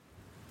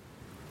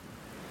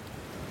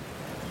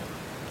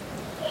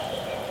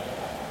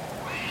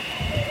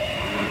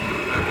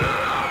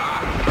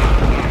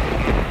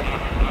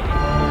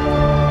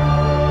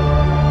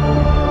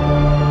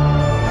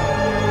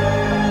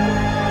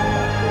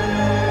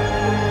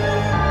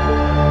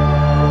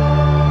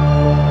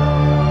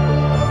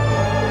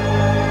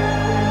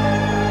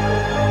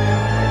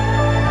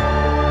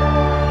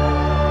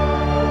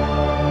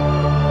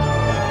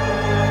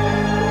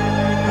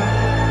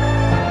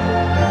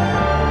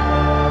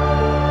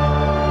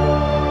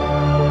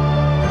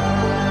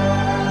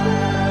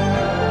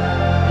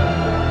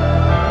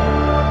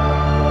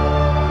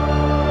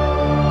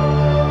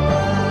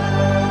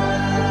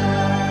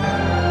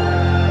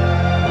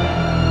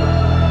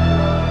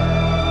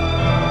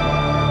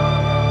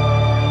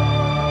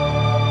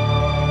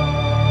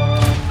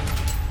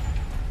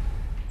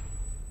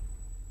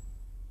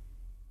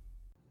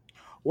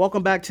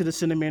Welcome back to the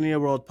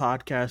Cinemania World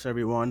Podcast,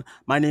 everyone.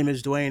 My name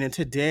is Dwayne, and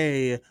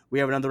today we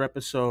have another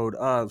episode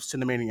of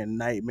Cinemania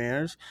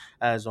Nightmares.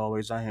 As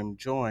always, I am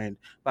joined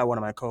by one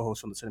of my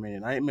co-hosts on the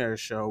Cinemania Nightmares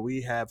show.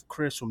 We have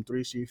Chris from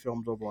 3C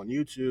Films over on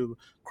YouTube.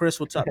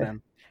 Chris, what's up,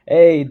 man?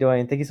 Hey,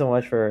 Dwayne, thank you so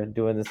much for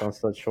doing this on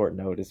such short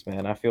notice,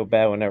 man. I feel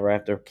bad whenever I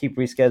have to keep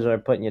rescheduling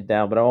and putting you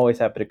down, but I'm always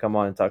happy to come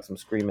on and talk some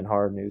screaming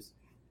horror news.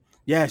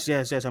 Yes.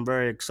 I'm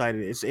very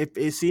excited.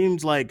 It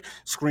seems like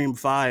Scream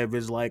 5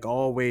 is like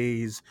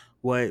always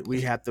what we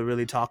have to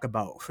really talk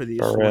about for these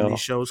For when these real.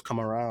 shows come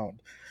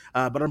around.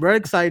 But I'm very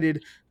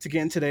excited to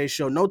get in today's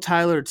show. No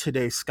Tyler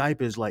today.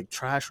 Skype is like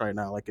trash right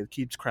now. Like it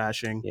keeps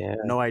crashing. Yeah.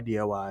 No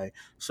idea why.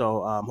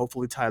 So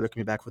hopefully Tyler can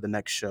be back for the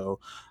next show.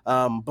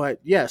 But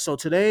yeah, so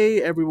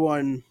today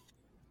everyone,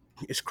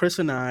 it's Chris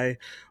and I.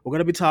 We're going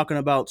to be talking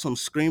about some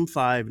Scream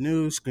 5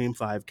 news, Scream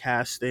 5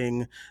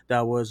 casting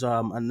that was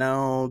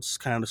announced,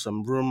 kind of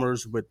some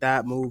rumors with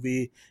that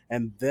movie.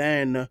 And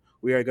then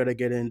we are going to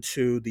get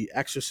into the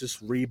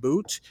Exorcist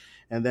reboot.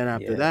 And then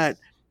after that,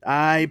 Yes.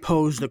 I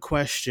posed the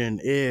question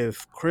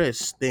if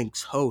Chris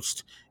thinks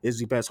Host is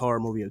the best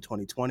horror movie of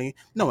 2020.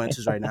 No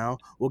answers right now.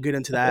 We'll get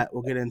into that.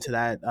 We'll get into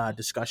that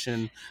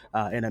discussion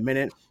in a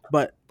minute.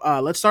 But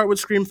let's start with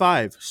Scream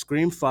 5.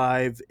 Scream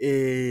 5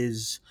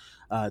 is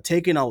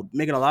making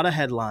a lot of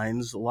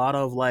headlines, a lot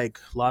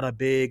of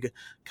big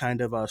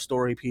kind of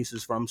story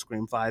pieces from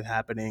Scream 5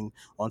 happening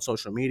on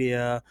social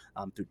media,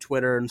 through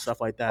Twitter and stuff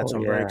like that. Oh, So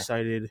I'm very yeah.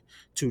 excited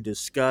to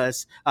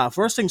discuss.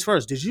 First things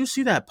first, did you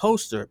see that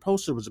poster?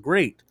 Poster was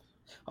great.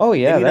 Oh,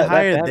 They yeah. need to That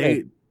hire family,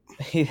 they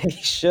he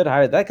should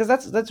hire that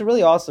because that's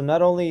really awesome.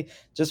 Not only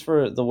just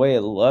for the way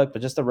it looked,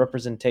 but just the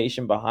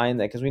representation behind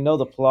that. Because we know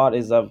the plot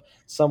is of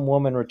some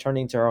woman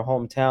returning to her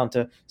hometown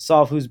to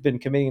solve who's been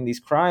committing these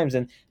crimes,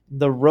 and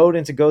the road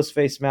into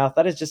Ghostface mouth.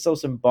 That is just so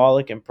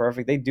symbolic and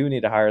perfect. They do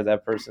need to hire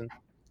that person.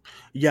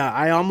 Yeah,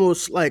 I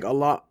almost like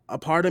a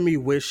part of me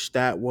wish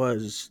that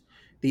was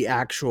the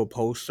actual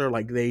poster,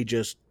 like they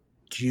just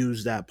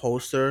used that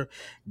poster.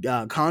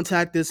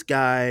 Contact this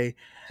guy,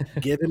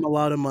 give him a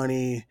lot of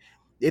money.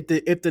 If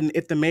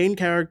the main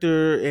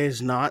character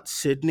is not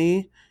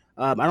Sydney,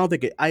 I don't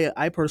think it.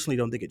 I personally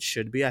don't think it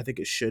should be. I think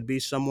it should be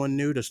someone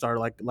new to start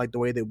like the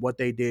way that what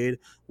they did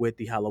with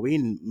the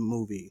Halloween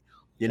movie.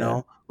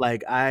 Yeah.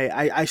 Like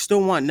I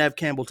still want Nev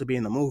Campbell to be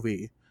in the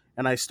movie,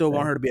 and I still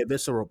want Same. her to be a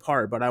visceral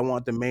part. But I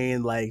want the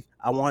main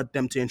I want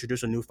them to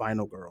introduce a new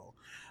final girl.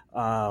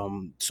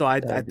 So I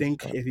That'd be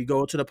think smart. if you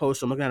go to the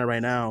poster, I'm looking at it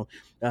right now.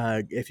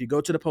 If you go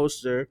to the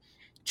poster,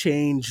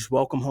 change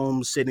welcome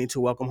home Sydney to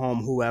welcome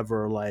home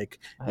whoever, like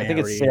I think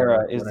it's Mary or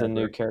Sarah is the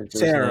new whatever.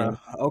 character's name.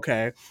 Sarah.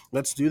 Okay,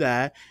 let's do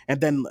that. And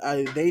then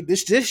they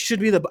this should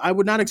be the. I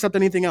would not accept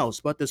anything else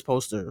but this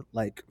poster,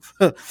 like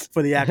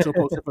for the actual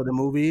poster for the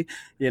movie.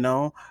 You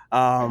know.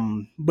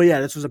 But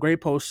yeah, this was a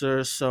great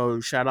poster. So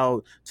shout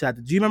out to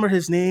that. Do you remember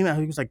his name? I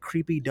think it was like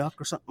Creepy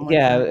Duck or something like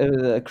Yeah, that. it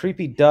was,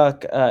 Creepy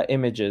Duck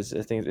Images,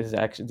 I think is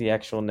actually the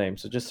actual name.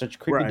 So just search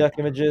Creepy Right. Duck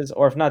Images,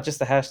 or if not, just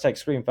the hashtag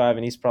Scream5,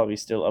 and he's probably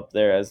still up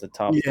there as the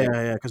top thing.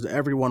 Yeah, because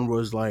everyone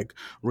was like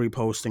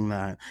reposting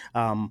that.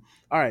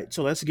 All right,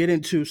 so let's get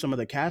into some of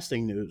the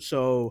casting news.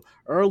 So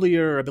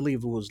earlier, I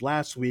believe it was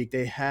last week,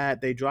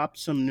 they dropped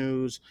some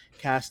news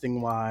casting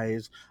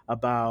wise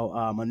about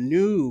a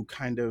new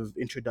kind of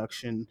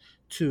introduction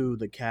to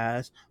the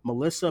cast.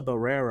 Melissa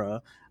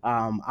Barrera.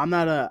 I'm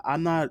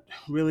not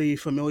really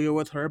familiar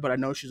with her, but I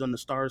know she's on the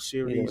Star Neither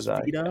series was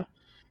I. Yeah, Vita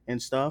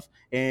and stuff,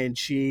 and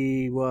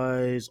she's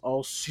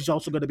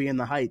also going to be in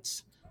the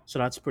Heights, so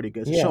that's pretty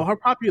good. So yeah, her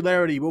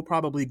popularity will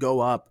probably go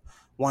up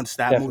once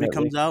that movie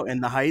comes definitely. out in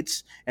the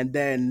Heights, and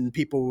then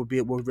people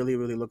will really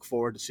look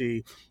forward to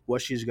see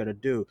what she's gonna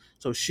do.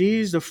 So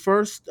she's the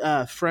first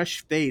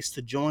fresh face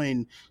to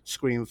join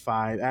Scream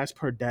 5 as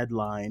per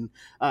deadline.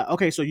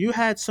 Okay, so you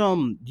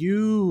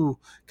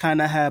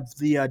kind of have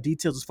the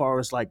details as far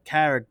as like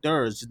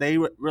characters. Did they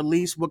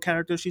release what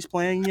character she's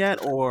playing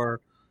yet,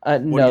 or what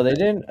do you No, they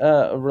think?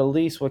 didn't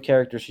release what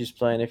character she's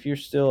playing. If you're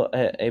still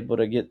able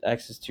to get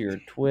access to your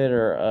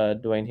Twitter,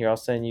 Dwayne, here, I'll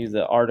send you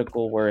the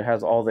article where it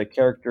has all the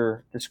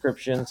character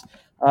descriptions.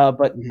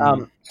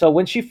 Mhm. So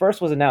when she first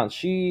was announced,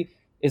 she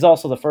is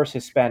also the first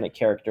Hispanic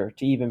character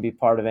to even be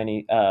part of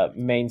any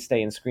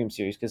mainstay in Scream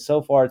series. Because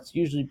so far it's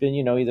usually been,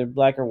 either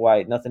black or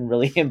white, nothing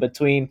really in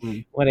between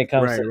Mhm. when it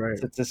comes Right, to,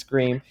 right. to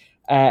Scream.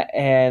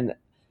 And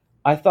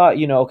I thought,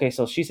 okay,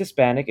 so she's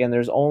Hispanic, and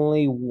there's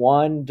only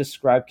one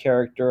described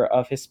character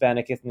of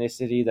Hispanic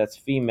ethnicity that's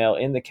female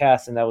in the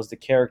cast, and that was the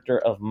character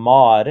of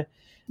Maud, and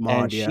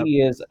Mod, yep. she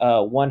is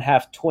one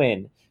half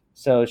twin.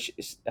 So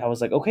I was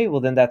like, okay,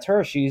 well then that's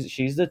her.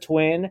 She's the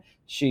twin.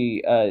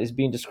 She is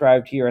being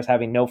described here as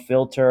having no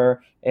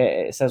filter.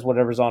 It says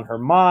whatever's on her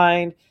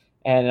mind,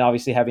 and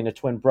obviously having a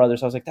twin brother.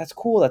 So I was like, that's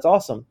cool, that's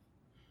awesome.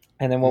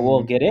 And then what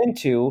we'll Mhm. get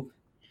into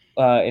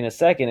in a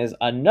second is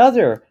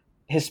another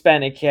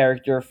Hispanic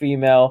character,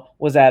 female,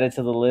 was added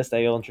to the list that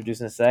you'll introduce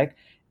in a sec,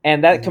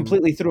 and that Mhm.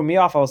 completely threw me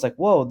off. I was like,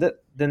 "Whoa!"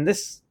 Then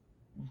this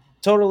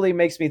totally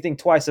makes me think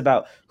twice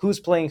about who's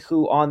playing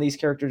who on these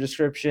character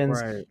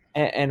descriptions Right.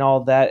 and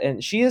all that.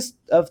 And she is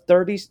of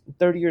 30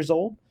 years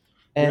old.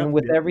 And Yep.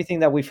 with Yep. everything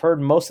that we've heard,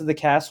 most of the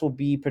cast will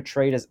be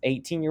portrayed as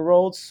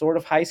 18-year-olds, sort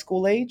of high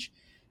school age.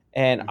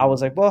 And I was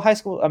Mhm. like, well, high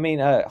school, I mean,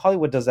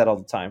 Hollywood does that all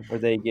the time where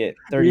they get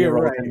Yeah.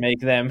 30-year-olds and Right. make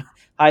them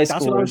high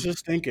That's what I was schoolers.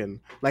 just thinking.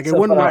 Like So,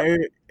 but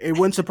it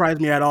wouldn't surprise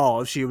me at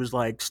all if she was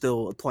like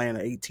still playing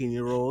an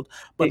 18-year-old.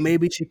 But it,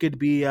 maybe she could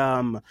be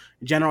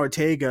Jenna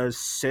Ortega's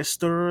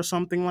sister or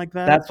something like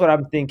that. that's what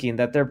I'm thinking,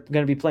 that they're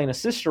going to be playing a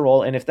sister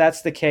role. And if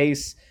that's the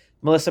case,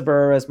 Melissa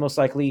Burr is most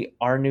likely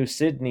our new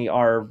Sydney,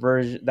 our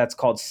version that's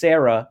called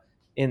Sarah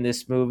in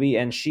this movie.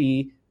 And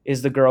she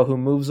is the girl who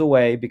moves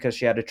away because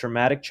she had a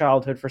traumatic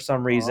childhood for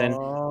some reason.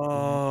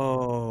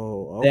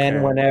 Oh, Then,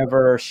 okay.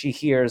 whenever she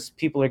hears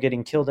people are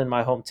getting killed in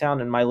my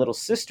hometown and my little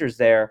sister's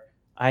there,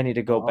 I need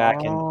to go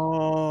back.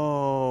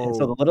 And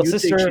so Oh, the little you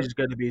think sister, she's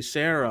gonna be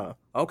Sarah?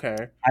 Okay.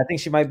 I think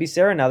she might be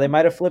Sarah now. They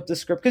might have flipped the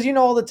script because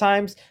all the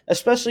times,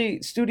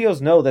 especially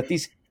studios know that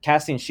these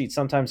casting sheets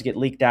sometimes get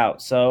leaked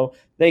out, so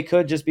they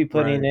could just be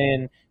putting Right.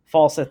 in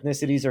false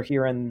ethnicities or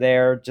here and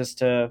there just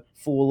to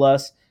fool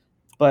us.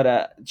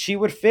 But she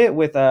would fit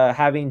with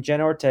having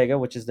Jenna Ortega,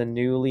 which is the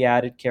newly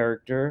added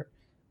character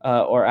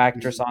or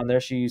actress Mhm. on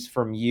there. She's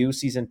from You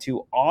season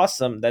 2.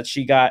 Awesome that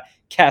she got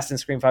cast in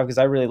Scream 5 because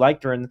I really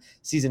liked her in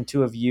season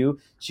 2 of You.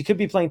 She could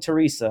be playing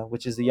Teresa,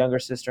 which is the younger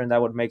sister, and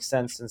that would make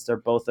sense since they're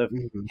both of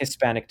Mhm.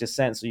 Hispanic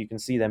descent, so you can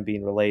see them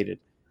being related.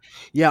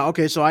 Yeah,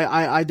 okay, so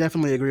I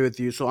definitely agree with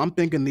you. So I'm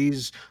thinking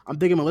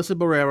Melissa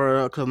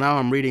Barrera because now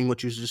I'm reading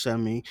what you just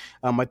sent me.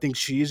 I think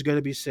she's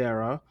gonna be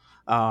Sarah.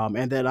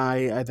 And then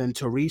I then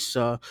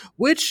Teresa,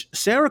 which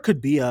Sarah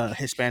could be a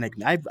Hispanic.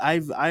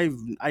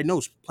 I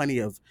know plenty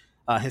of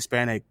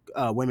Hispanic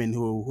women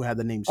who have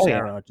the name Oh yeah,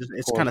 Sarah. Just of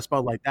it's kind course, of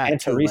spelled like that and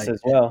too. Teresa Like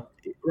as well.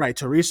 right,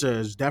 Teresa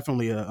is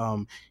definitely a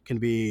can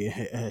be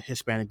a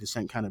Hispanic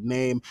descent kind of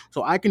name.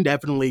 So I can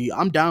definitely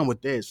I'm down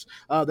with this.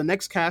 The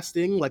next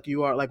casting, like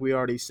we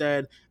already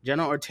said,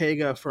 Jenna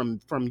Ortega from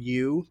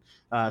You,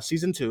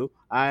 season 2.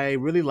 I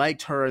really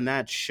liked her in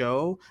that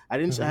show. I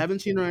Hmm. haven't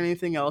seen her in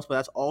anything else, but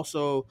that's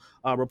also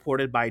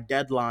reported by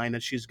Deadline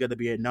that she's going to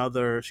be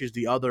another. She's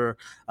the other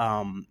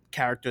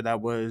character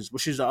that was. Well,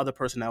 she's the other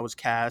person that was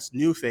cast,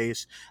 new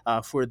face,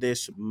 for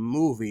this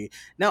movie.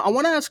 Now, I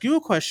want to ask you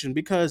a question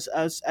because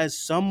as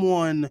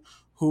someone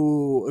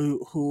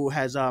who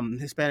has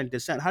Hispanic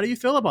descent, how do you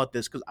feel about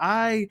this? Because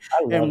I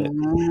I love it.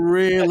 am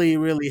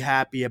really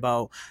happy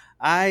about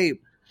I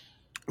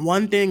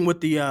one thing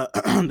with the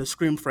the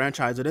Scream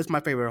franchise. It is my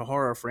favorite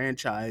horror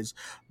franchise,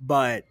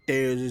 but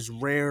there's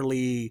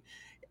rarely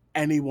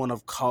anyone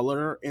of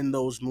color in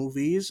those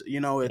movies. You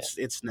know, Yeah,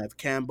 it's Nev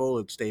Campbell,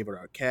 it's David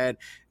Arquette,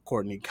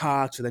 Courtney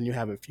Cox, and then you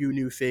have a few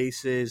new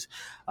faces.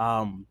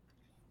 Um,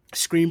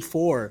 Scream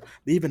 4,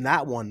 even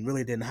that one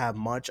really didn't have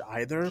much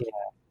either.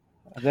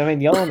 I mean,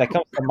 the only one that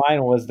comes to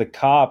mind was the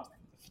cop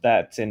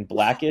that's in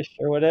Blackish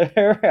or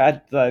whatever.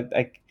 I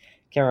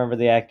can't remember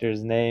the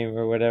actor's name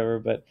or whatever,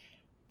 but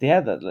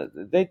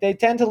they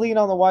tend to lean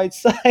on the white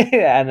side,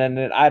 and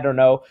then I don't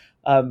know.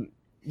 Um,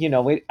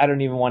 I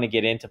don't even want to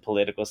get into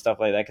political stuff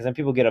like that because then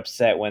people get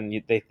upset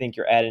when they think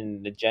you're adding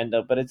an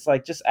agenda. But it's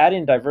like just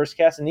adding diverse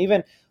cast, and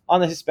even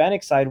on the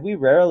Hispanic side, we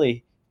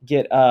rarely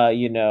get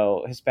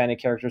Hispanic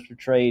characters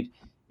portrayed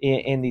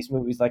in these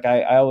movies. Like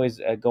I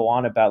always go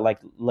on about like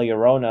La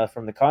Llorona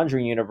from the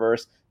Conjuring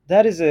universe.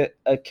 That is a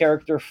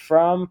character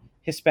from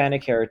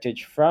Hispanic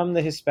heritage, from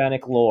the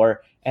Hispanic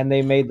lore, and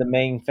they made the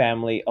main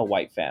family a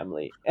white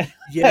family.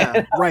 Yeah,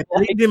 Like, right.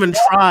 They didn't even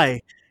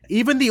try.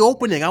 Even the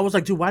opening, I was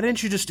like, dude, why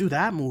didn't you just do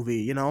that movie?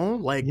 You know,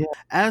 like yeah,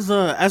 as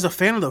a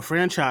fan of the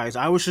franchise,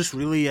 I was just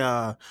really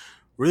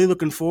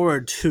looking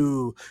forward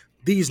to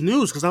these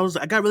news because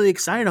I got really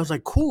excited. I was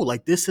like, cool,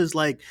 like this is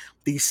like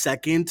the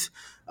second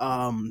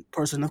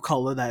person of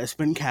color that has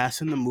been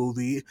cast in the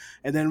movie,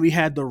 and then we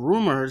had the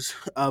rumors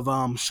of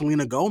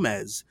Selena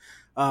Gomez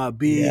yeah,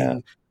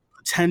 being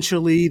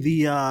potentially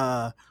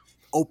the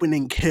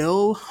opening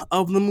kill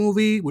of the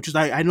movie, which is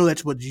I know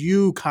that's what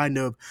you kind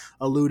of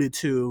alluded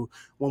to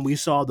when we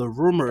saw the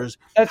rumors.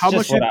 that's How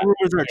just much of what the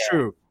rumors are yeah.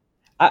 true?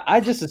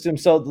 I just assume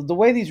so. The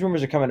way these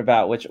rumors are coming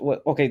about,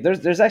 okay,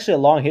 there's actually a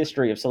long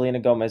history of Selena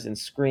Gomez in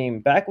Scream.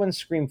 Back when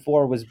Scream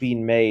 4 was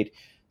being made,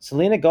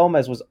 Selena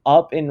Gomez was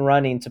up and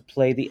running to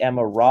play the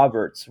Emma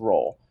Roberts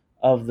role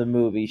of the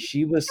movie.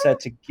 She was set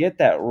to get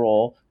that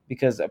role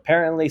because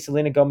apparently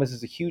Selena Gomez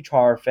is a huge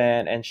horror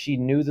fan and she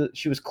knew that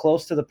she was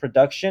close to the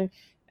production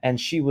and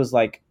she was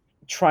like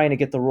trying to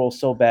get the role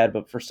so bad,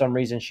 but for some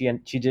reason she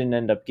didn't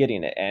end up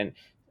getting it. And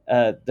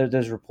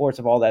there's reports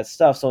of all that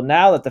stuff. So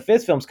now that the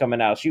fifth film's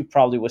coming out, she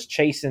probably was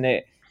chasing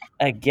it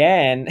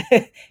again.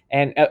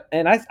 And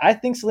I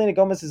think Selena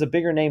Gomez is a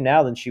bigger name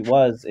now than she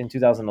was in Of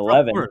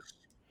 2011. course,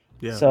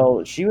 yeah,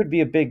 So she would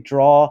be a big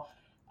draw.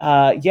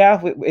 Yeah,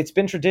 it's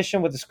been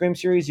tradition with the Scream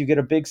series. You get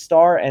a big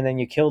star and then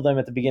you kill them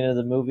at the beginning of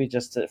the movie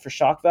for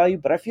shock value.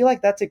 But I feel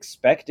like that's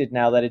expected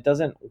now that it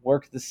doesn't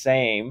work the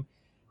same.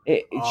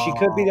 She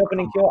could be Oh, the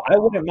opening come kill. I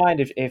wouldn't on. mind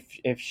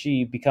if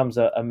she becomes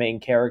a main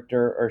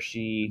character or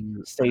she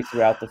stays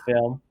throughout the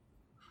film.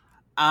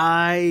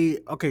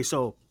 Okay,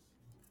 so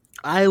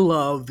I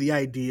love the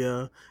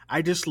idea.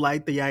 I just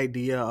like the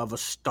idea of a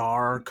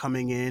star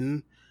coming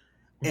in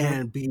Hmm.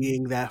 and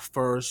being that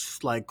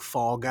first like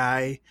fall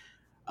guy.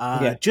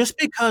 Yeah, Just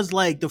because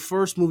like the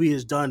first movie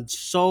is done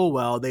so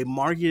well, they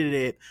marketed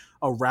it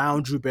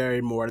around Drew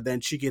Barrymore.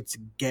 Then she gets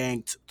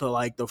ganked to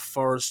like the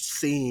first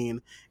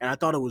scene, and I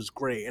thought it was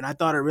great. And I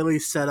thought it really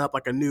set up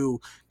like a new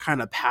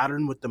kind of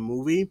pattern with the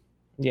movie.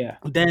 yeah,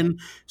 Then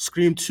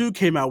Scream 2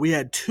 came out. We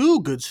had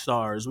two good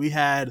stars. We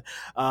had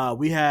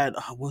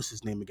what's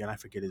his name again? I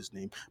forget his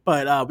name.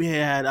 But we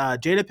had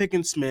Jada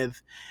Pinkett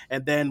Smith,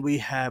 and then we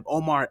have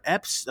Omar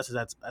Epps.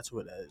 That's who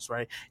it is,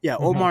 right? Yeah,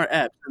 hmm, Omar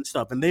Epps and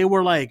stuff. And they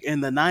were like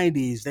in the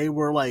 90s, they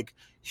were like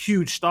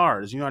huge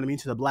stars, you know what I mean,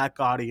 to the black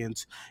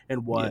audience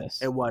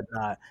yes, and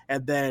whatnot.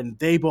 And then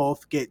they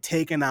both get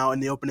taken out in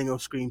the opening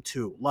of Scream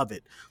 2. Love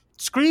it.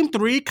 Scream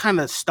 3 kind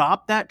of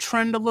stopped that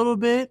trend a little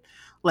bit,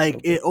 a like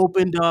little it bit.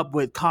 opened up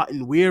with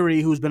Cotton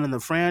Weary, who's been in the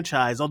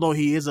franchise. Although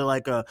he is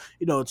like a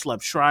it's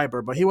Lev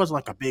Schreiber, but he wasn't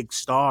like a big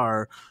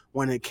star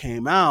when it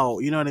came out.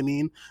 You know what I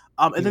mean?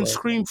 And He then was.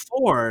 Scream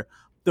 4,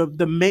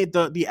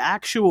 the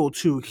actual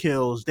two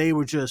kills, they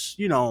were just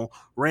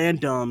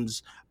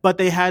randoms, but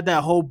they had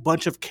that whole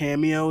bunch of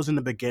cameos in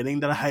the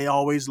beginning that I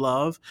always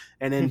love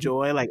and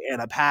enjoy, like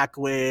Anna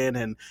Paquin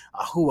and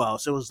who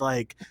else? It was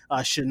like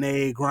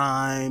Shanae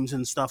Grimes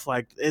and stuff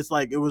like. It's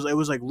like it was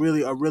like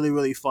really a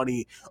really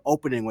funny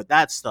opening with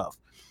that stuff.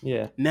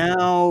 Yeah.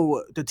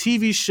 Now the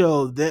TV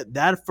show,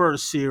 that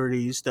first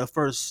series, the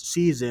first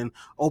season,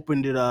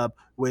 opened it up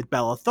with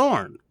Bella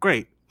Thorne.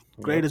 Great,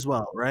 great Yep. as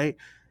well, right?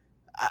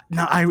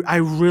 Now I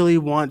really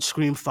want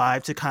Scream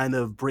 5 to kind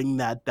of bring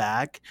that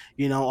back.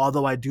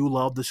 Although I do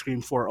love the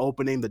Scream 4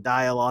 opening, the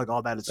dialogue,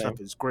 all that stuff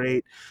Same. is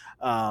great.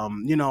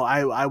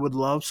 I would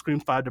love Scream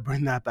 5 to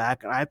bring that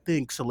back. And I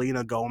think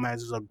Selena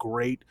Gomez is a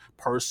great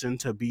person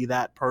to be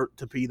that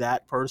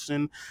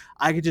person.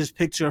 I could just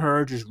picture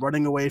her just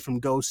running away from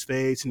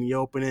Ghostface in the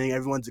opening.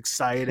 Everyone's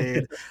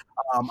excited.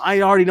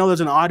 I already know there's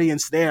an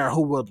audience there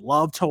who would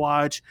love to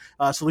watch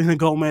Selena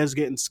Gomez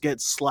get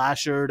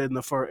slashered in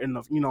the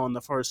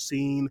first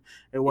scene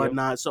and Yep.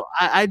 whatnot. So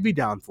I'd be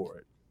down for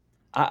it.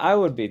 I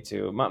would be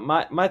too.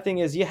 My thing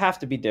is you have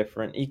to be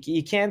different.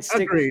 You can't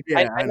stick. Agreed.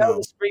 I, Yeah, I I know the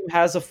know. Scream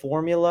has a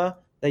formula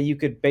that you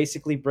could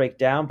basically break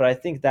down, but I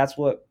think that's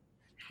what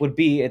would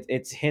be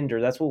its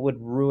hinder. That's what would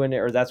ruin it,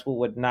 or that's what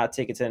would not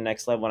take it to the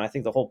next level. And I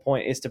think the whole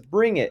point is to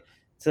bring it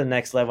to the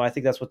next level. I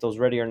think that's what those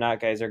Ready or Not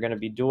guys are going to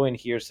be doing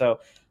here. So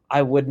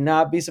I would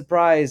not be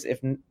surprised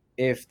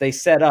if they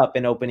set up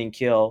an opening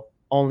kill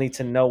only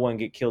to no one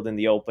get killed in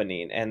the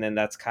opening, and then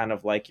that's kind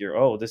of like your,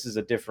 oh, this is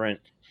a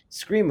different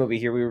Scream movie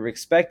here. We were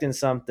expecting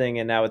something,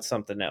 and now it's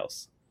something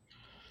else.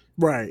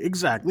 Right,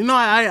 exactly. No,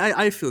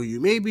 I feel you.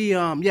 Maybe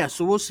yeah.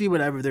 So we'll see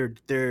whatever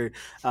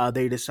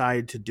they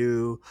decide to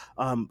do.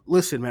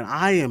 Listen, man,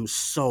 I am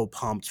so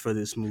pumped for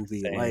this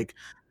movie. Same. Like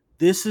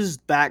this is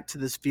back to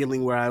this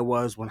feeling where I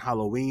was when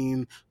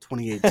Halloween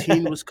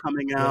 2018 was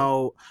coming Yep.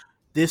 out.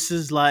 This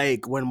is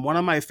like when one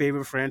of my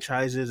favorite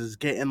franchises is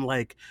getting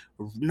like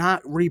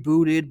not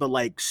rebooted, but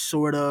like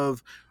sort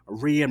of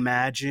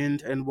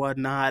reimagined and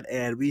whatnot.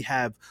 And we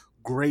have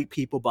great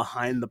people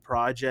behind the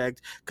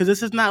project. Because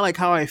this is not like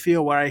how I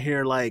feel where I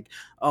hear like,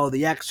 oh,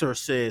 The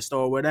Exorcist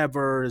or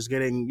whatever is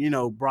getting,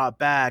 brought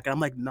back. I'm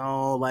like,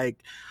 no,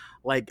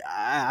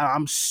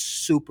 I'm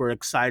super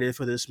excited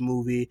for this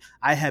movie.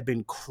 I have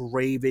been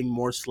craving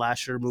more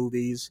slasher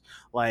movies,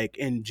 like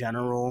in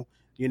general.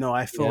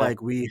 I feel Yeah. like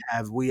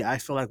I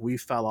feel like we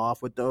fell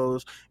off with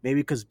those.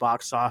 Maybe because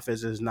box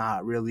office is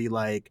not really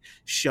like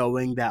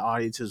showing that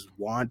audiences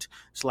want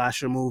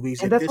slasher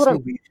movies. And If this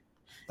movie,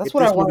 that's if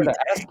what I this movie wanted to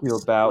ask you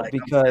tanks, about like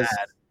I'm because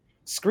sad.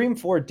 Scream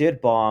 4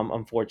 did bomb,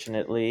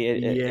 unfortunately.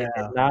 It did Yeah,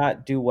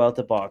 not do well at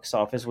the box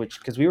office, which,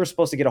 because we were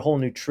supposed to get a whole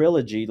new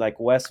trilogy, like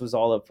Wes was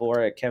all up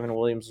for it, Kevin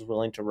Williams was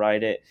willing to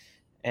write it,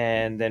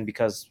 and then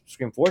because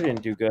Scream 4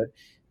 didn't do good,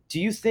 do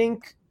you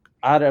think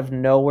out of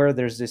nowhere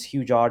there's this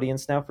huge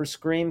audience now for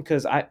Scream?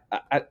 Because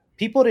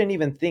people didn't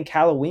even think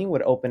Halloween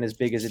would open as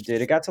big as it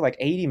did. It got to like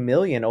 80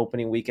 million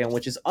opening weekend,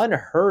 which is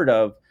unheard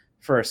of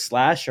for a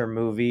slasher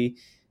movie.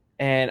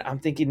 And I'm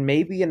thinking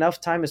maybe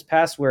enough time has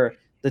passed where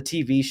the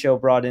TV show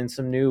brought in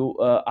some new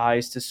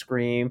eyes to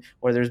Scream,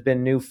 or there's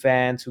been new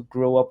fans who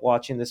grew up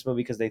watching this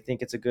movie because they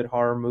think it's a good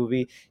horror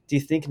movie. Do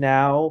you think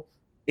now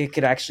it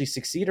could actually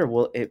succeed, or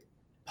will it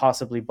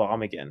possibly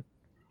bomb again?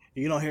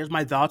 here's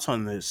my thoughts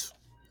on this.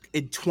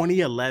 In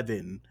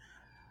 2011,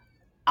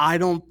 I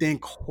don't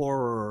think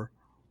horror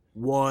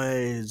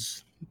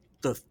was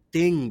the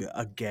thing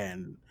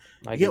again.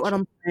 I You get get what you.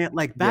 I'm saying?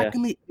 Like Yeah, back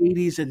in the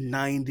 80s and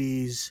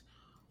 90s,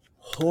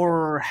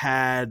 horror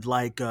had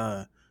like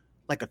a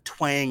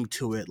twang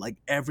to it. Like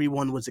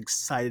everyone was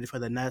excited for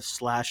the next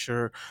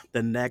slasher,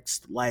 the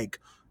next like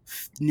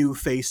new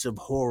face of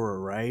horror,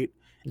 right?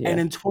 And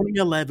yeah. in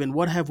 2011,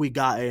 what have we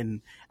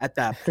gotten at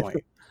that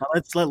point?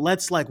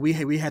 let's like we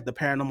had the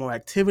Paranormal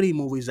Activity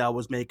movies that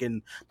was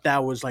making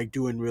that was like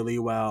doing really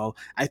well.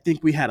 I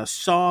think we had a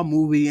Saw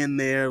movie in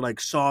there, like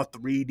Saw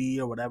 3D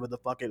or whatever the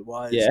fuck it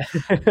was. Yeah.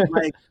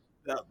 Like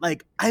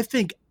like I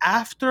think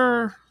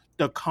after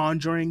The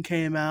Conjuring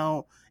came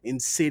out,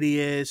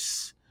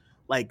 Insidious,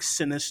 like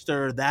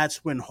Sinister,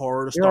 that's when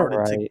horror You're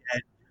right.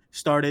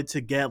 started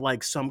to get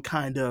like some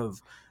kind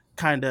of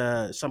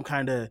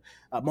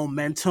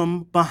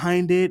momentum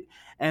behind it.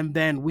 And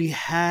then we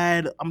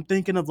had, I'm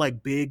thinking of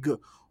like big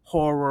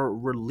horror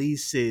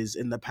releases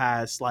in the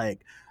past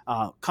like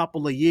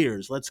couple of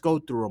years. Let's go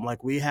through them.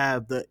 Like we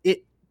have the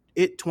it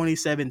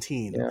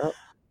 2017, Yeah.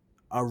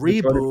 a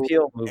The Jordan reboot,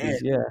 Peele and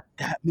movies, yeah.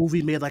 that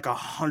movie made like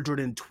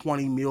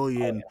 120 Oh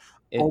million yeah.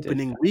 It did.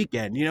 opening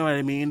weekend. You know what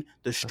I mean?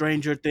 The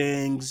Stranger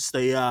Things,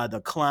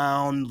 the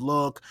clown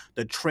look,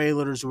 the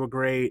trailers were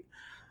great.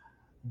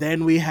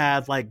 Then we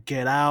had like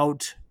Get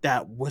Out,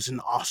 that was an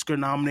Oscar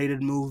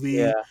nominated movie,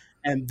 Yeah.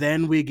 and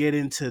then we get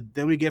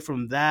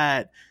from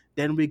that,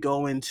 then we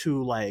go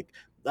into like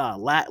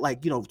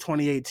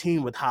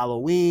 2018 with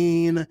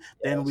Halloween.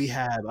 Then we Yes.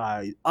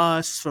 have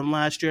Us from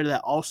last year that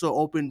also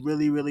opened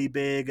really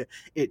big.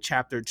 It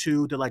Chapter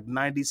 2 to like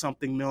 90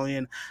 something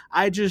million.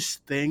 I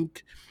just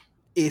think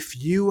if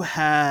you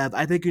have,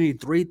 I think you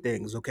need three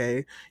things,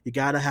 okay? You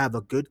got to have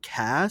a good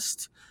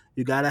cast,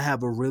 you got to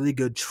have a really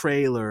good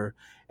trailer,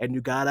 and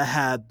you got to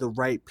have the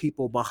right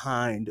people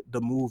behind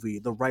the movie,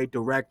 the right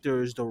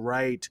directors, the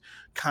right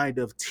kind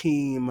of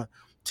team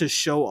to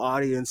show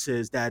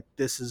audiences that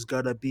this is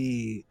going to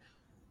be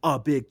a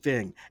big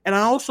thing. And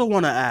I also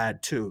want to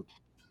add too,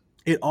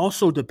 it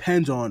also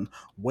depends on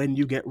when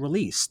you get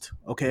released.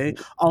 Okay,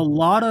 Mhm. a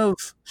lot of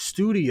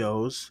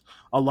studios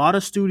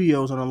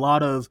and a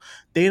lot of,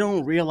 they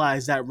don't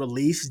realize that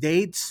release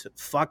dates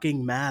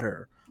fucking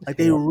matter. Like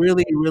they Yeah.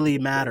 really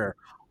matter.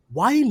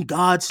 Why in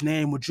God's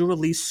name would you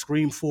release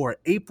Scream 4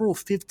 April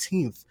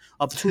 15th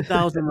of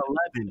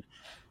 2011?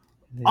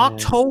 Yeah.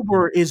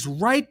 October is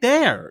right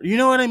there. You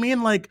know what I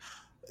mean? Like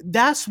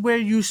that's where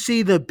you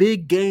see the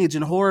big gains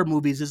in horror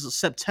movies is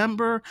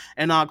September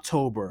and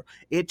October.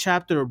 It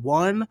Chapter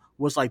 1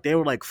 was like they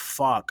were like,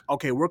 fuck,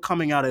 okay, we're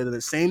coming out at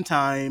the same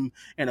time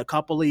in a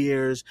couple of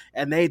years,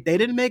 and they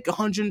didn't make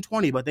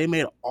 120, but they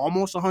made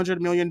almost $100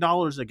 million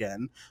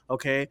again.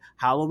 Okay,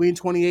 Halloween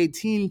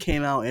 2018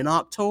 came out in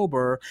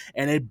October,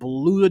 and it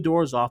blew the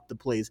doors off the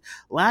place.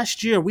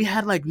 Last year we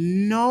had like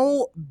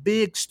no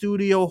big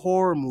studio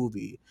horror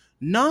movie,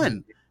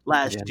 none Yeah,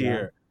 last no.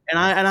 year. And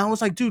I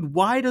was like, dude,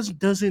 why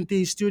doesn't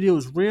these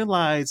studios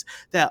realize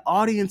that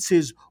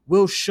audiences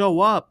will show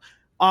up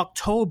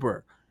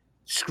October?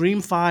 Scream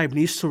 5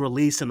 needs to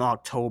release in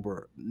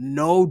October.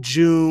 No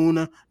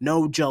June,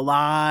 no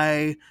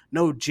July,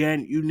 no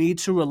Jan. You need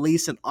to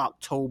release in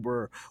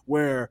October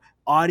where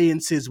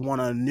audiences want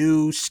a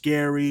new,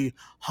 scary,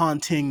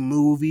 haunting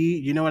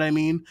movie. You know what I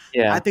mean?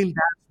 Yeah. I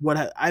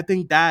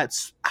think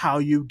that's how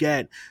you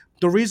get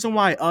the reason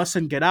why Us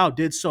and Get Out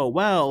did so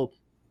well.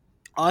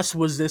 Us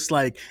was this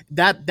like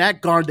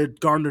that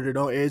garnered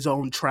its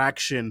own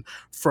traction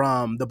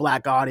from the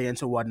black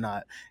audience and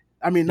whatnot.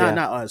 I mean, Yeah.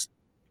 not Us.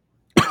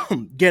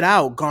 Get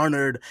Out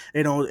garnered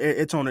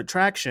its own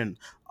attraction.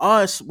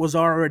 Us was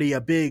already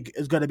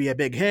is going to be a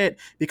big hit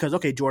because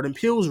okay, Jordan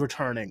Peele's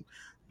returning.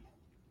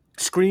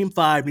 Scream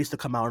 5 needs to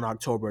come out in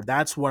October.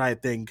 That's what I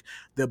think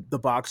the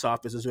box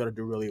office is going to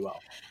do really well.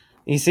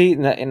 You see,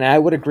 and I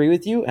would agree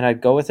with you, and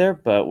I'd go with there,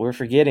 but we're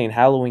forgetting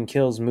Halloween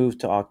Kills moved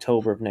to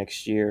October of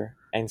next year,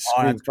 and Oh,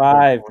 Scream that's a good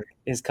 5 point.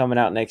 is coming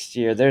out next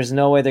year. There's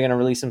no way they're going to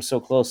release them so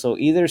close. So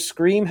either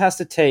Scream has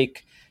to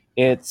take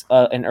its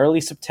an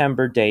early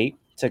September date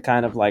to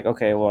kind of like,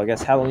 okay, well, I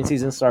guess Halloween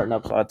season's starting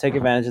up, so I'll take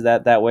advantage of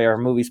that. That way our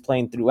movie's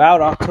playing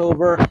throughout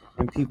October,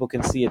 and people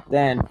can see it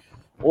then,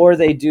 or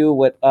they do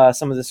what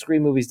some of the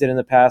Scream movies did in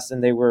the past,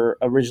 and they were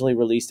originally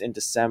released in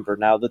December.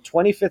 Now, the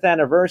 25th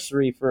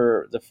anniversary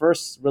for the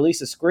first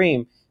release of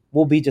Scream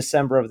will be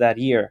December of that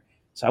year.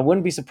 So I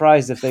wouldn't be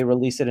surprised if they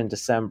release it in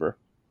December.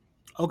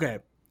 Okay.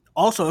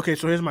 Also, okay,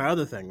 so here's my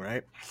other thing,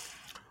 right?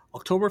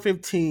 October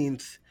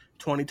 15th,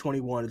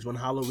 2021 is when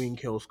Halloween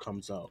Kills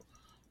comes out.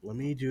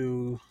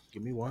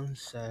 Give me one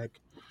sec.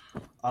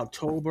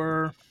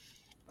 October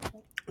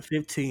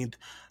 15th,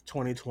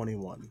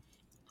 2021.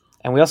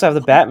 And we also have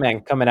the Who,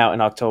 Batman coming out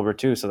in October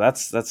too. So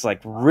that's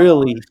like oh,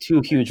 really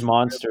two huge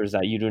monsters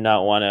that you do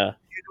not want to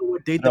you know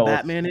what date the throw.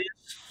 Batman is?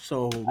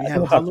 So we I think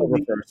have it's October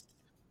Halloween. 1st.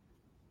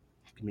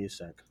 Give me a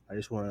sec. I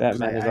just want to, because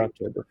Batman is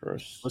October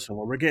listen,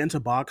 when we're getting to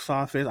box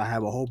office, I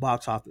have a whole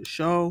box office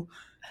show,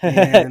 1st.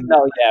 and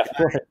No, yeah, of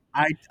course.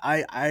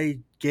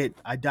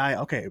 I die.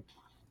 Okay,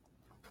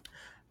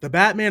 the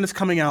Batman is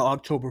coming out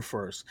October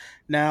 1st.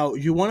 Now,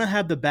 you want to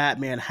have the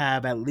Batman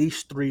have at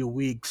least 3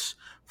 weeks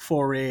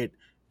for it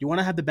You want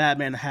to have the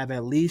Batman have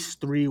at least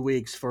 3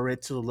 weeks for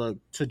it to look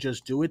to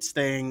just do its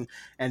thing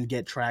and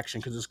get traction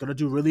because it's gonna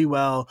do really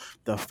well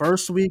the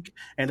first week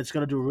and it's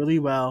gonna do really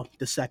well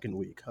the second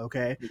week.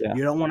 Okay, Yeah.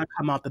 you don't want to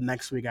come out the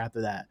next week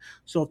after that.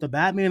 So if the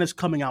Batman is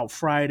coming out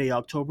Friday,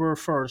 October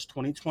 1st,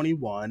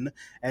 2021,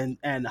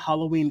 and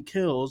Halloween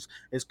Kills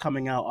is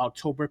coming out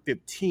October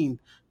 15th,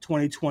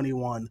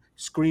 2021,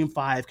 Scream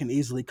 5 can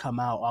easily come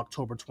out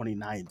October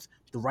 29th,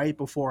 the right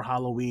before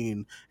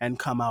Halloween, and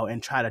come out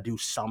and try to do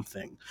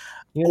something.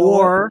 You know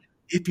what? Or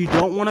if you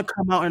don't want to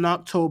come out in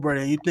October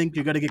and you think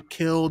you're gonna get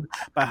killed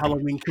by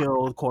Halloween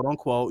Kills, quote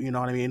unquote, you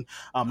know what I mean?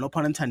 No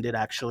pun intended,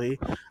 actually.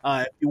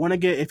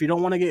 If you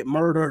don't want to get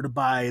murdered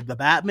by the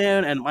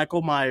Batman and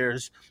Michael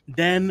Myers,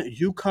 then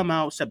you come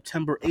out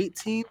September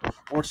 18th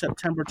or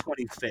September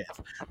 25th.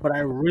 But I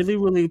really,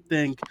 really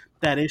think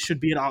that it should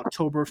be an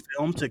October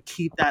film to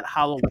keep that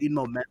Halloween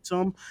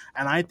momentum,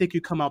 and I think you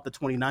come out the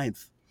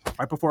 29th.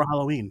 Right before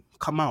Halloween,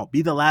 come out.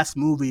 Be the last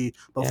movie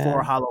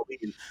before Yeah. Halloween.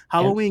 And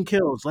Halloween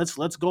Kills.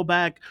 Let's go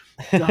back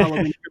to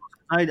Halloween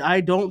Kills. I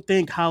don't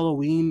think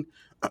Halloween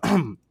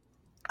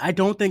I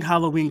don't think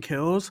Halloween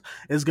Kills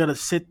is gonna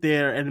sit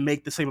there and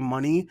make the same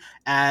money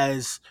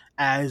as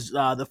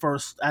the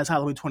first as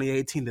Halloween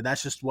 2018.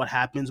 That's just what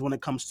happens when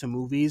it comes to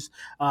movies.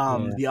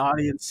 yeah. The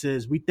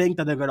audiences, we think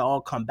that they're gonna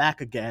all come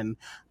back again,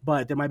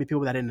 but there might be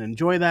people that didn't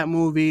enjoy that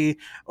movie,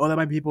 or there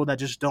might be people that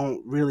just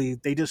don't really.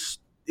 They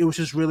just it was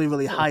just really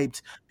really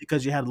hyped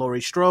because you had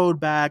Laurie Strode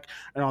back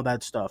and all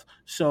that stuff.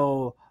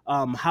 So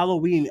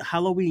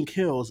Halloween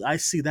Kills, I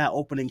see that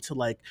opening to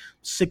like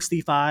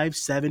 65,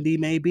 70,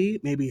 maybe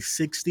Yeah.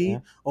 60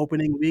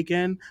 opening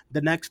weekend. The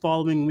next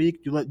following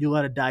week, you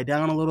let it die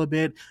down a little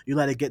bit. You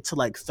let it get to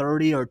like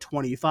 30 or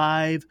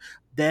 25.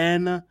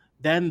 Then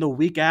the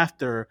week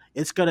after,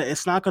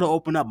 it's not gonna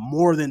open up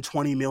more than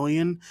 20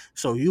 million.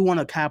 So you want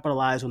to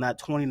capitalize on that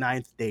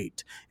 29th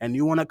date, and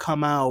you want to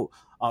come out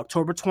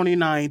October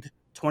 29th,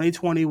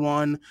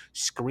 2021,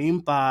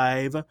 Scream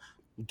 5,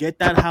 get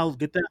that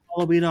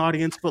Halloween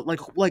audience. But like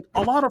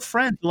a lot of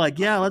friends are like,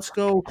 yeah, let's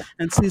go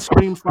and see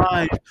Scream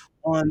 5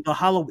 on the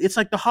Halloween. It's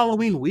like the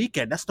Halloween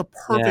weekend. That's the Yeah.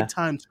 perfect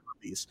time to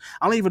release.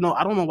 I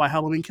don't know why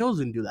Halloween Kills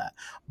didn't do that,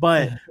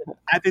 but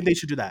I think they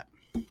should do that.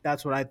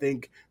 That's what I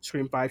think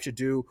Scream 5 should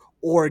do,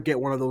 or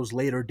get one of those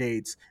later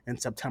dates in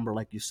September,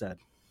 like you said.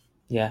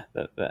 Yeah,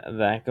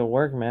 that could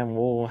work, man.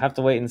 We'll have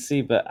to wait and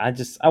see, but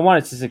I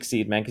want it to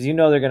succeed, man, because you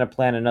know they're gonna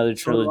plan another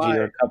So do trilogy I.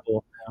 or a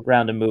couple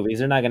round of movies.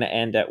 They're not gonna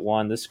end at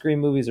one. The Scream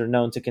movies are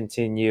known to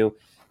continue,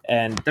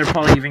 and they're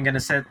probably even gonna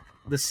set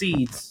the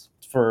seeds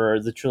for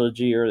the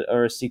trilogy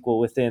or a sequel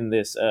within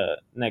this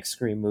next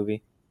Scream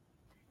movie.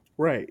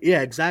 Right.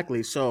 Yeah,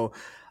 exactly. So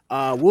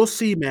we'll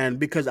see, man,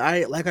 because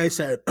like I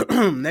said,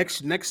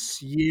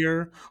 next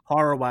year,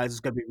 horror wise,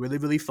 is gonna be really,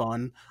 really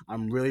fun.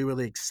 I'm really,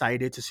 really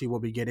excited to see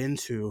what we get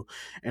into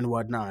and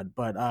whatnot.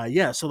 But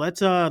yeah, so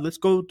let's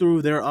go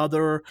through their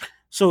other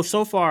so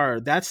far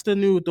those are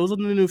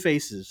the new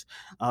faces.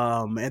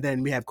 And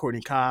then we have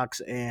Courtney Cox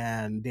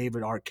and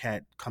David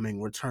Arquette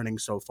returning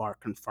so far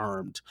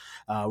confirmed.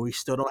 We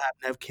still don't have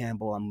Nev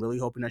Campbell. I'm really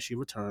hoping that she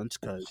returns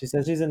because She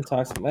says she's in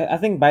talks. I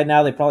think by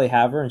now they probably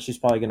have her, and she's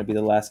probably gonna be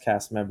the last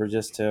cast member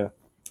just to,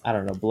 I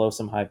don't know, blow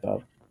some hype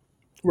up.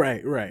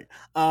 right, right.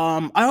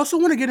 I also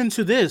want to get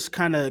into this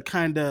kind of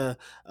casting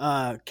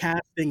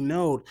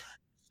note.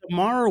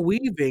 Samara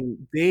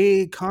Weaving,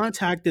 they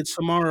contacted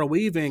Samara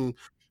Weaving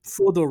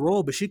for the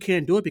role, but she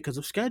can't do it because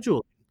of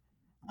schedule.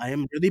 I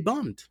am really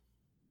bummed.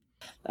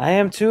 I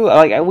am too.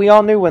 Like we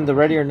all knew when the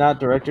Ready or Not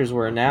directors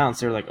were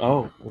announced, they were like,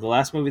 "Oh, well, the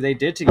last movie they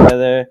did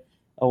together,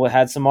 oh, it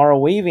had Samara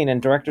Weaving." And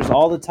directors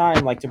all the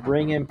time like to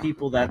bring in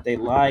people that they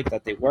like,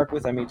 that they work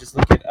with. I mean, just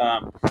look at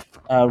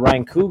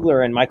Ryan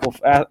Coogler and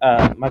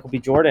Michael B.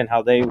 Jordan,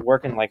 how they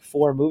work in like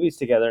 4 movies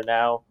together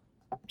now,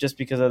 just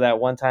because of that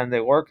one time they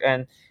work.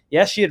 And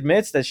yes, she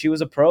admits that she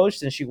was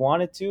approached and she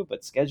wanted to,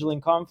 but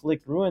scheduling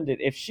conflict ruined it.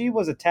 If she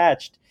was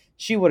attached,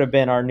 she would have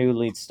been our new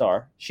lead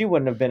star. She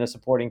wouldn't have been a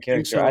supporting Think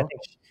character. I so?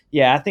 think,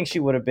 yeah, I think she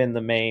would have been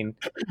the main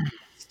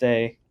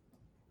stay.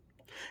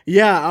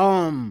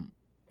 Yeah.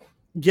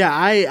 Yeah.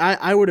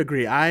 I would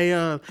agree.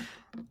 I'm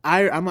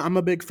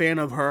a big fan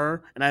of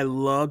her, and I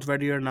loved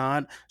Ready or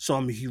Not. So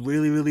I'm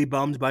really really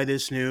bummed by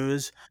this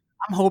news.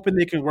 I'm hoping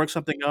they can work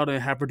something out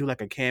and have her do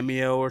like a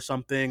cameo or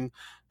something.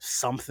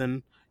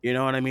 You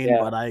know what I mean?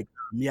 Yeah, But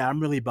yeah, I'm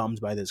really bummed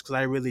by this because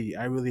I really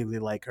really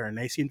like her, and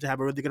they seem to have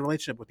a really good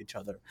relationship with each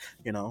other.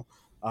 You know.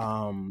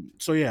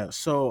 So yeah,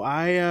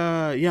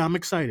 yeah, I'm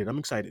excited. I'm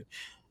excited.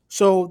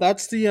 So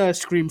that's the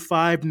Scream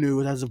 5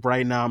 news as of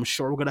right now. I'm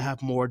sure we're gonna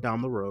have more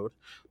down the road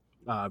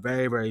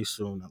very, very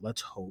soon.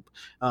 Let's hope.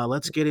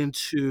 Let's get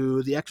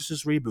into the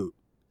Exorcist reboot.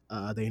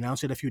 They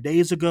announced it a few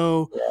days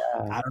ago.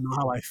 yeah. I don't know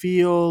how I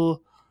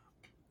feel.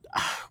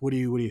 What do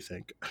you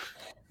think?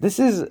 This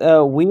is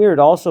weird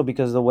also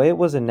because the way it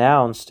was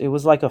announced, it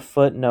was like a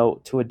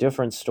footnote to a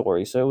different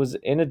story. So it was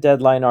in a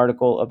Deadline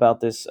article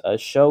about this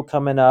show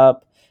coming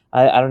up.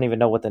 I don't even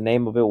know what the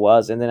name of it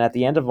was. And then at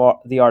the end of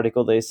the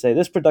article, they say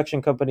this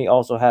production company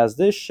also has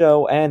this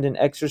show and an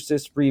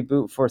Exorcist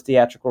reboot for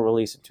theatrical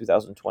release in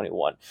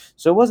 2021.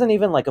 So it wasn't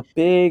even like a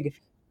big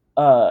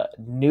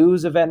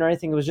news event or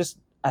anything. It was just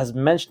as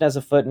mentioned as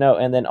a footnote,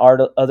 and then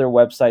other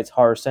websites,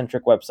 horror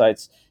centric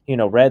websites,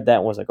 read that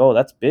and was like, "Oh,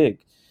 that's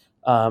big."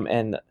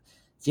 And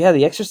yeah,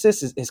 The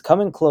Exorcist is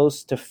coming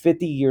close to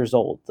 50 years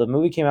old. The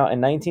movie came out in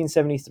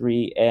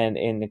 1973, and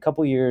in a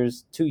couple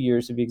years, 2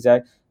 years to be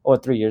exact, or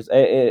 3 years,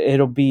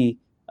 it'll be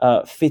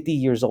 50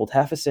 years old,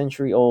 half a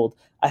century old.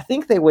 I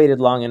think they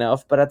waited long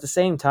enough, but at the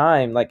same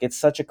time, like it's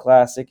such a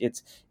classic.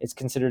 It's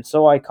considered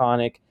so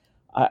iconic.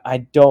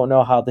 I don't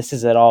know how this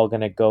is at all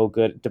going to go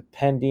good,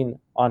 depending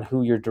on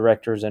who your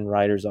directors and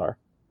writers are.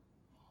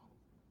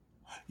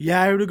 Yeah,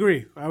 I would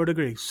agree. I would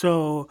agree.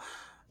 So,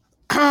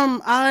 I'm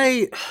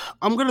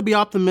gonna be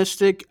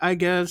optimistic. I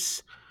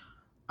guess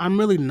I'm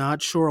really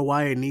not sure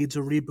why it needs a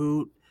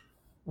reboot.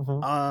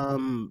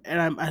 Hmm.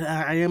 And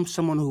I am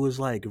someone who is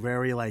like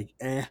very like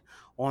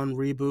on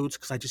reboots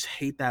because I just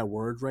hate that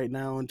word right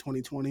now in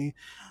 2020.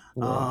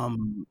 Yeah,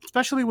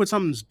 Especially when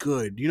something's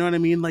good. You know what I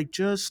mean? Like,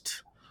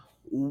 just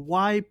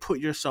why put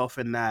yourself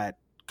in that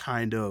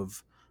kind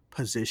of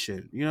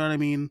position? You know what I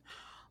mean?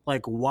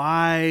 Like,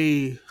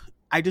 why?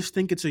 I just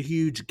think it's a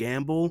huge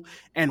gamble,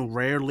 and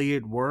rarely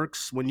it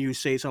works when you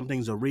say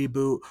something's a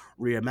reboot,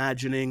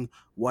 reimagining, yeah,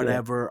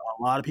 whatever.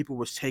 A lot of people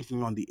was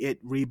taking on the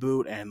It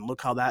reboot, and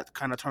look how that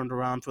kind of turned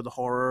around for the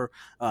horror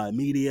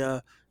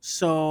media.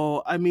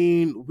 So, I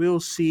mean, we'll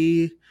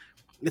see.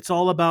 It's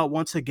all about,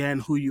 once again,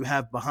 who you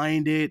have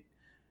behind it.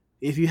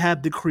 If you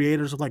have the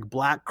creators of like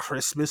Black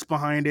Christmas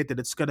behind it, that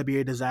it's gonna be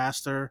a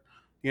disaster.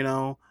 You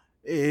know,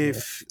 yeah,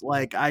 if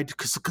like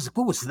because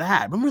what was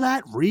that? Remember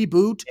that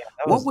reboot? yeah.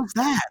 That What was was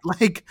that?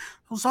 Like,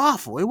 it was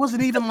awful. It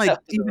wasn't even like that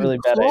was a even really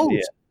bad idea.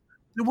 close.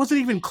 It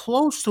wasn't even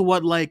close to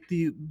what like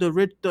the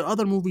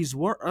other movies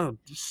were.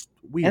 Just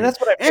And weird. that's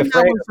what I'd be And that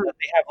afraid was of, that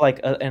they have like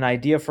an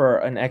idea for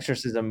an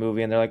exorcism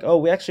movie, and they're like, "Oh,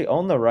 we actually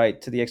own the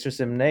right to the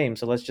exorcism name,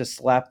 so let's just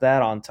slap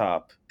that on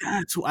top."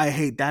 That's what I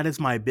hate. That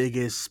is my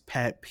biggest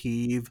pet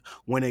peeve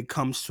when it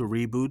comes to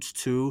reboots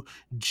too.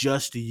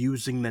 Just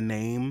using the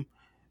name.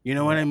 You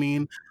know what Yeah, I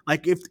mean?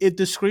 Like, if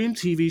the Scream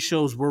TV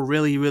shows were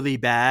really really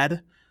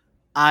bad,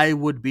 I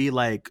would be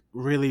like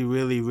really,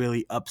 really,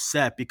 really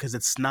upset because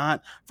it's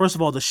not. First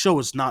of all, the show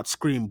is not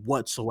Scream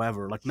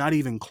whatsoever. Like, not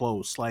even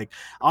close. Like,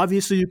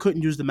 obviously, you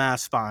couldn't use the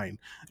mask. Fine.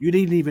 You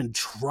didn't even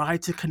try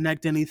to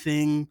connect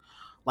anything.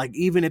 Like,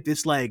 even if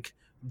it's like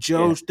yeah,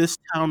 Joe's this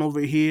town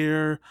over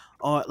here,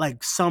 or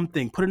like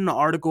something. Put it in an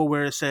article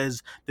where it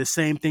says the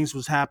same things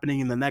was happening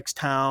in the next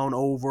town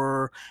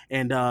over,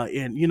 and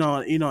in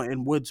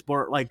in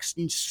Woodsboro, like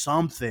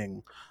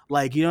something.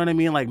 Like, you know what I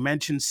mean? Like,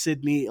 mention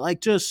Sydney. Like,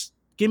 just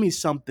give me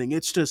something.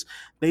 It's just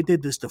they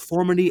did this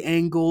deformity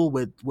angle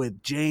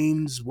with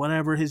James,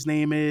 whatever his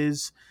name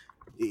is.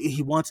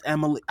 He wants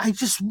Emily. I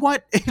just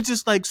what it's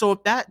just like, so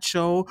if that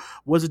show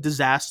was a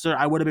disaster,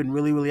 I would have been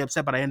really really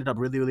upset. But I ended up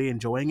really really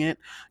enjoying it.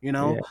 You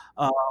know,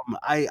 yeah,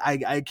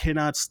 I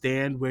cannot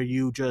stand where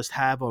you just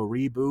have a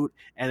reboot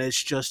and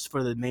it's just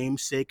for the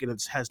namesake and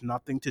it has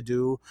nothing to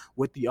do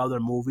with the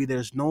other movie.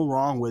 There's no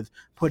wrong with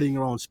putting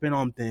your own spin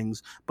on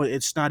things, but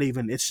it's not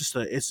even. It's just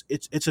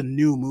it's a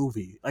new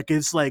movie. Like,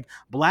 it's like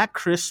Black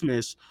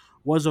Christmas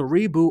was a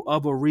reboot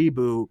of a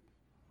reboot,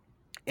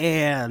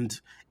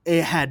 and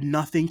it had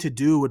nothing to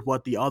do with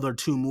what the other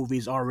two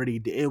movies already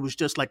did. It was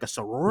just like a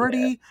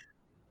sorority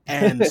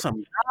and yeah.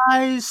 some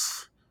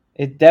guys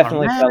It are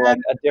definitely mad. felt like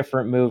a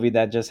different movie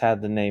that just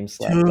had the name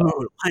slapped Dude, on.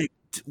 like,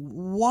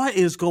 what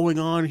is going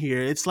on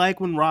here? It's like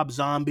when Rob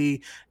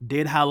Zombie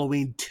did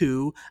Halloween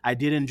 2. I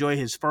did enjoy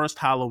his first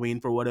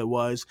Halloween for what it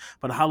was,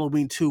 but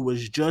Halloween 2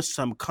 was just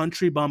some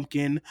country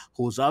bumpkin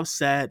who's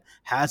upset,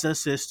 has a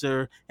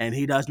sister, and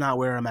he does not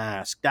wear a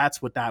mask.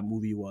 That's what that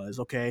movie was,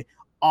 okay?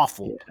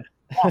 Awful. Yeah.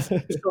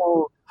 Awful.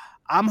 So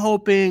I'm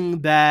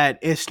hoping that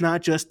it's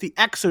not just The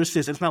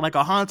Exorcist. It's not like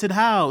a haunted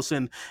house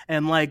and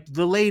like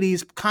the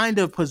lady's kind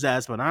of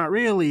possessed, but not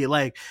really.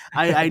 Like,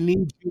 I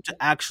need you to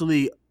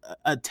actually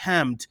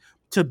attempt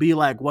to be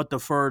like what the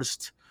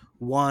first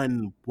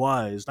one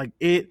was. Like,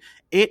 it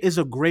is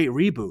a great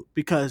reboot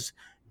because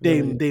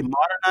Really. they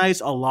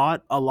modernize a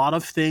lot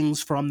of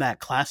things from that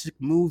classic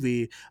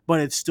movie,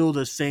 but it's still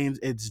the same.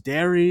 It's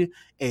Derry,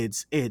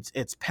 it's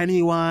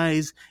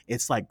Pennywise,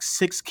 it's like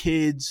six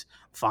kids.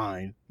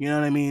 Fine, you know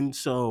what I mean.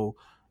 So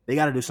they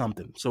got to do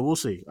something. So we'll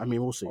see. I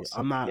mean, we'll see. We'll see.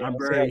 I'm not. Yeah, I'm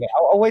we'll see how very.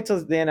 I'll wait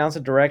till they announce a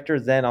director,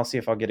 then I'll see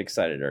if I'll get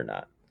excited or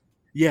not.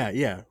 Yeah,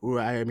 yeah.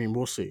 Well, I mean,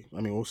 we'll see. I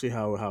mean, we'll see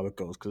how it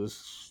goes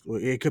because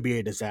it could be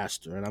a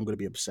disaster, and I'm going to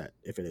be upset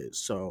if it is.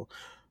 So,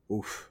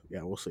 oof.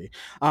 Yeah, we'll see.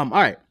 All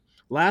right.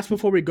 Last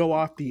before we go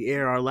off the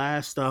air, our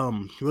last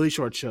really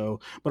short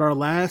show, but our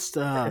last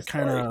Sorry.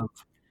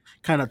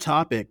 kind of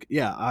topic.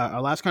 Yeah,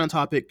 our last kind of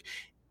topic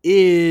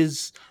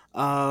is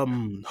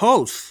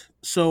Host.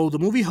 So the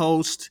movie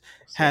Host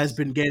has Yes.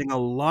 been getting a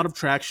lot of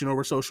traction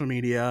over social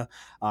media.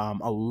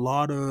 A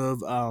lot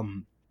of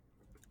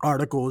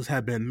articles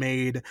have been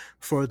made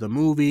for the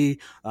movie.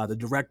 The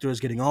director is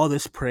getting all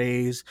this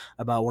praise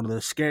about one of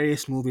the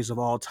scariest movies of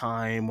all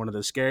time, one of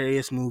the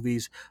scariest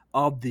movies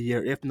of the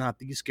year, if not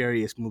the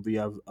scariest movie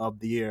of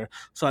the year.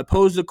 So I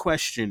pose the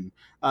question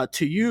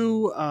to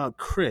you,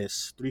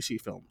 Chris, 3C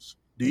Films.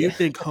 Do you Yeah.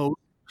 think Host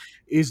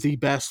is the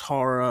best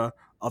horror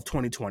of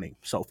 2020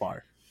 so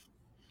far?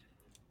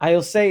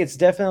 I'll say it's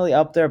definitely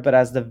up there, but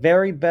as the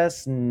very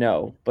best,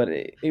 no. But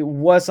it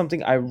was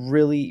something I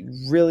really,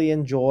 really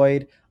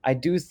enjoyed. I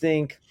do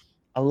think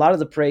a lot of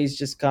the praise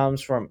just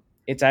comes from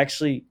it's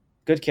actually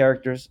good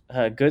characters,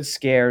 good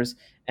scares,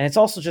 and it's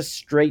also just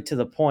straight to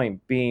the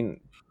point, being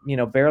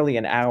barely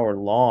an hour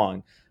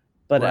long.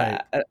 But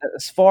Right.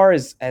 as far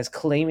as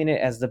claiming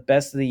it as the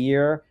best of the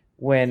year,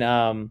 when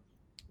the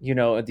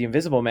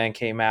Invisible Man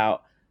came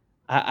out,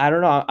 I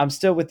don't know. I'm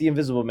still with the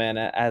Invisible Man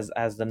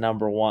as the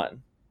number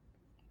one.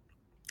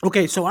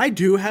 Okay, so I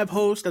do have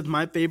Host as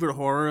my favorite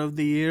horror of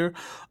the year,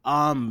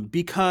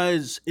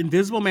 because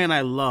Invisible Man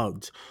I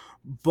loved,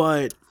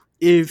 but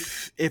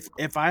if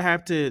I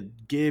have to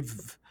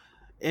give,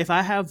 if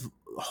I have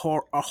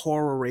a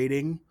horror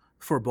rating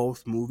for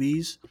both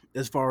movies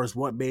as far as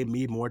what made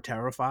me more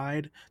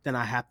terrified, then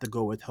I have to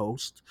go with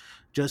Host,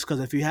 just because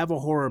if you have a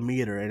horror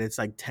meter and it's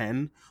like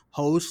 10,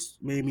 Host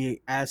made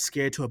me as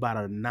scared to about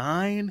a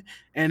 9,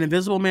 and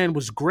Invisible Man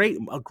was great,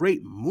 a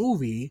great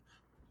movie,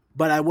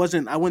 but I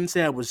wouldn't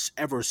say I was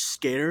ever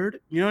scared.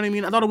 You know what I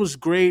mean? I thought it was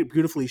great,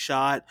 beautifully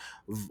shot,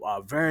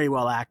 very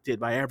well acted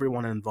by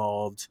everyone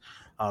involved.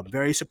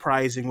 Very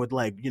surprising with,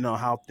 like,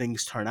 how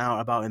things turn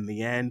out about in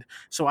the end.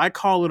 So I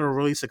call it a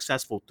really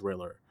successful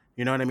thriller.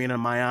 You know what I mean, in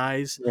my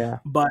eyes. Yeah.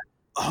 But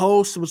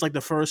Host was like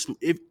the first.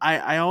 If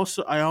I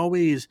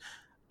always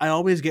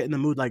get in the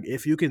mood, like,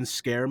 if you can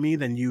scare me,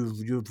 then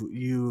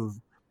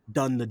you've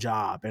done the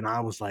job. And I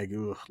was like,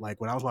 ugh, like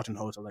when I was watching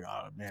Host, I was like,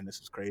 oh man, this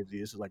is crazy.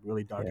 This is like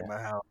really dark in Yeah.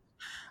 my house.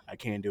 I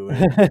can't do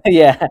it.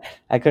 Yeah,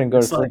 I couldn't go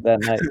to It's like sleep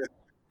that night.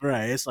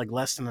 right, it's like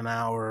less than an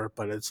hour,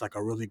 but it's like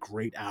a really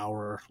great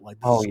hour. Like,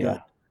 this Oh is good. yeah,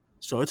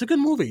 So it's a good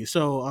movie.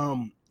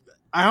 So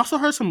I also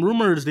heard some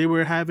rumors they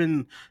were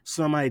having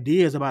some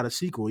ideas about a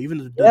sequel. Even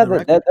the yeah.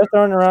 director. They're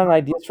throwing around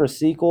ideas for a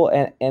sequel,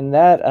 and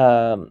that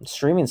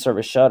streaming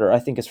service Shutter, I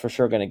think, is for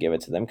sure going to give it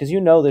to them because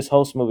this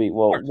host movie. Of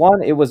Well, course.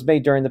 one, it was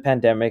made during the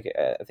pandemic,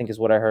 I think is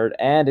what I heard,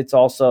 and it's Yeah.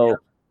 also,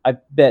 I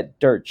bet,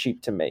 dirt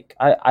cheap to make.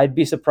 I'd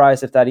be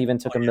surprised if that even Oh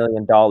took $1 yeah.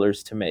 million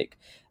to make.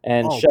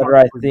 And Oh, Shutter,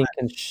 I probably. think,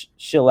 can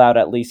shill out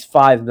at least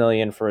 5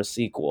 million for a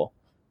sequel.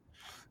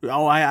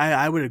 Oh,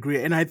 I would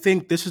agree, and I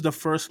think this is the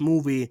first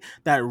movie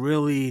that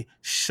really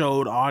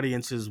showed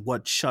audiences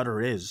what Shutter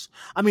is.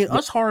 I mean, Yeah.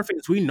 us horror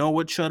fans, we know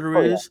what Shutter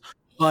Oh yeah. is,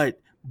 but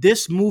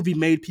this movie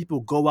made people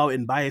go out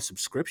and buy a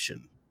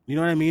subscription. You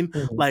know what I mean?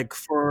 Mhm. Like,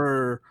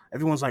 for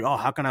everyone's like, "Oh,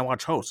 how can I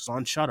watch Host? It's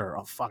on Shutter.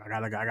 Oh fuck,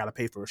 I gotta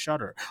pay for a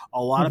Shutter." I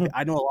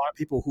know a lot of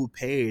people who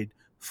paid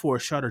for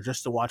Shutter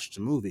just to watch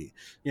the movie.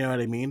 You know what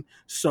I mean?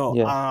 So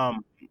Yeah.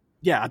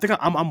 yeah, I think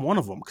I'm one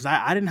of them because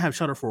I didn't have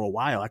Shutter for a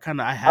while. I I'm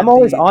had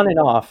always the on and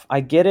off.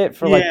 I get it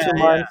for like yeah, 2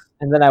 months,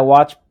 and then I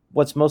watch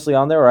what's mostly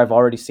on there, or I've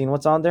already seen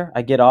what's on there.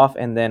 I get off,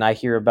 and then I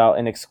hear about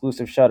an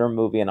exclusive Shutter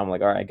movie, and I'm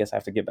like, all right, I guess I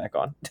have to get back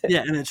on.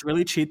 yeah, and it's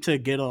really cheap to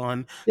get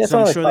on. Yeah, it's So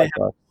I'm only like sure they 5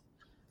 bucks.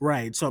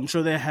 right. So I'm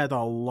sure they had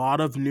a lot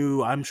of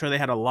new. I'm sure they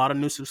had a lot of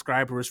new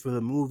subscribers for the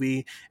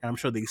movie, and I'm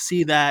sure they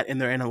see that in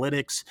their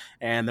analytics,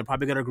 and they're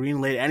probably gonna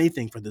greenlight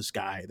anything for this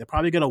guy. They're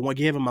probably gonna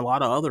give him a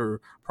lot of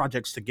other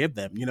projects to give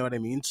them. You know what I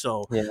mean?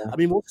 So Yeah. I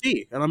mean, we'll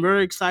see, and I'm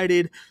very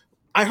excited.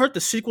 I heard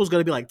the sequel's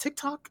gonna be like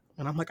TikTok,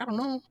 and I'm like, I don't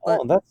know, but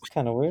Oh, that's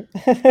kind of weird.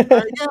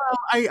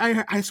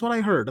 yeah, that's what I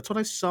heard. That's what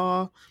I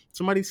saw.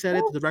 Somebody said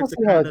it. Well, The we'll director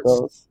see how kind it of.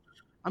 goes.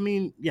 I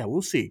mean, yeah,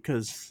 we'll see,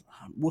 because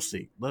we'll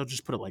see. Let's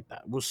just put it like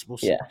that. We'll see.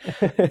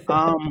 Yeah.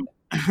 Um,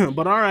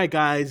 but all right,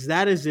 guys,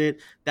 that is it.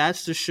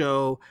 That's the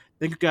show.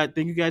 Thank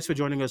you guys for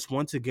joining us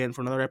once again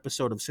for another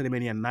episode of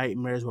Cinemania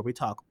Nightmares, where we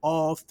talk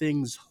all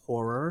things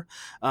horror.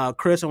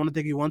 Chris, I want to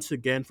thank you once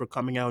again for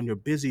coming out on your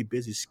busy,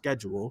 busy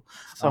schedule.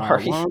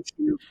 Sorry. Why don't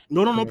you?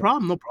 No, no, Yeah. no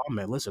problem,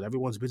 man. Listen,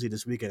 everyone's busy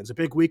this weekend. It's a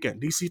big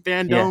weekend. DC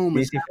Yeah. Fandom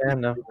is DC happening.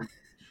 fan, no.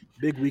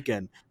 Big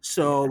weekend.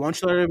 So why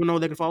don't you let everyone know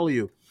they can follow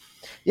you?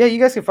 Yeah, you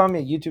guys can find me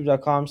at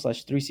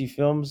youtube.com/3C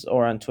Films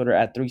or on Twitter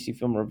at 3C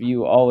Film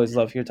Review. Always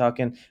love here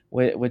talking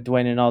with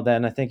Dwayne and all that.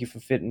 And I thank you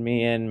for fitting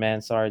me in,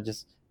 man. Sorry,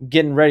 just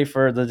getting ready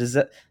for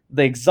the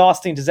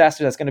exhausting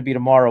disaster that's going to be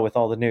tomorrow with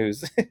all the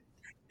news.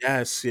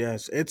 Yes,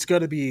 yes. It's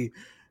gonna be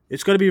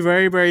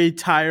very, very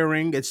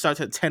tiring. It starts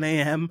at 10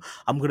 a.m.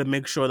 I'm gonna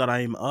make sure that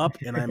I'm up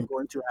and I'm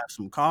going to have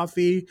some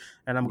coffee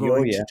and I'm Yo,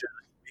 going to yeah. just,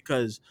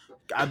 because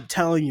I'm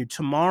telling you,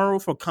 tomorrow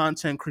for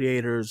content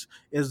creators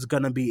is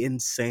gonna be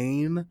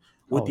insane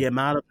with Oh, the yeah.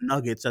 amount of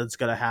nuggets that's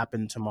gonna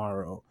happen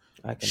tomorrow.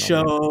 I can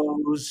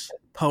only shows,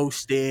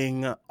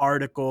 posting,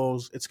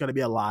 articles. It's going to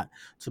be a lot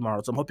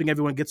tomorrow. So I'm hoping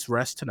everyone gets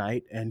rest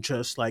tonight and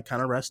just like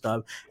kind of rest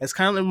up. It's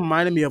kind of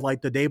reminded me of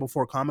like the day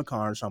before Comic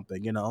Con or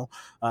something, you know?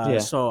 yeah.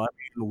 So I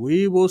mean,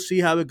 we will see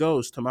how it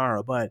goes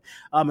tomorrow. But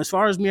as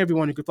far as me,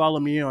 everyone, you can follow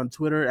me on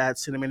Twitter at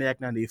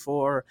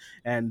Cinemaniac94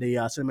 and the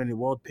Cinemania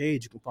World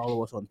page. You can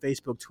follow us on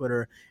Facebook,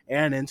 Twitter,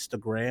 and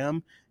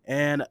Instagram.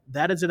 And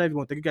that is it,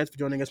 everyone. Thank you guys for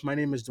joining us. My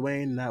name is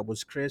Dwayne, and that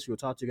was Chris. We'll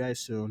talk to you guys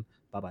soon.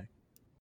 Bye bye.